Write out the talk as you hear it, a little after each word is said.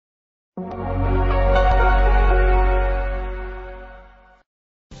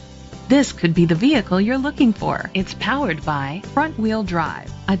This could be the vehicle you're looking for. It's powered by front-wheel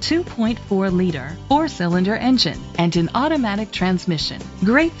drive, a 2.4-liter four-cylinder engine, and an automatic transmission.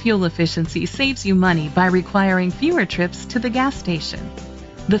 Great fuel efficiency saves you money by requiring fewer trips to the gas station.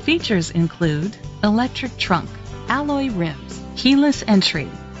 The features include electric trunk, alloy rims, keyless entry,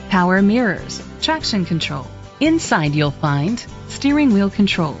 power mirrors, traction control. Inside you'll find steering wheel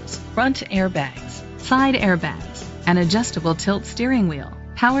controls, front airbags, side airbags, an adjustable tilt steering wheel,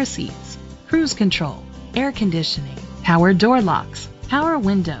 power seats, cruise control, air conditioning, power door locks, power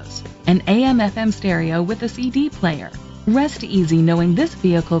windows, an AM/FM stereo with a CD player. Rest easy knowing this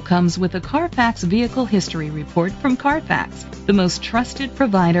vehicle comes with a Carfax Vehicle History Report from Carfax, the most trusted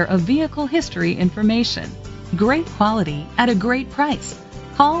provider of vehicle history information. Great quality at a great price.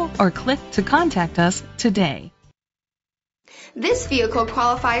 Call or click to contact us today. This vehicle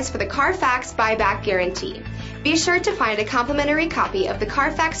qualifies for the Carfax buyback guarantee. Be sure to find a complimentary copy of the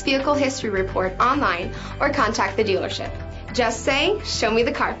Carfax Vehicle History Report online or contact the dealership. Just say, "Show me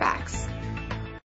the Carfax."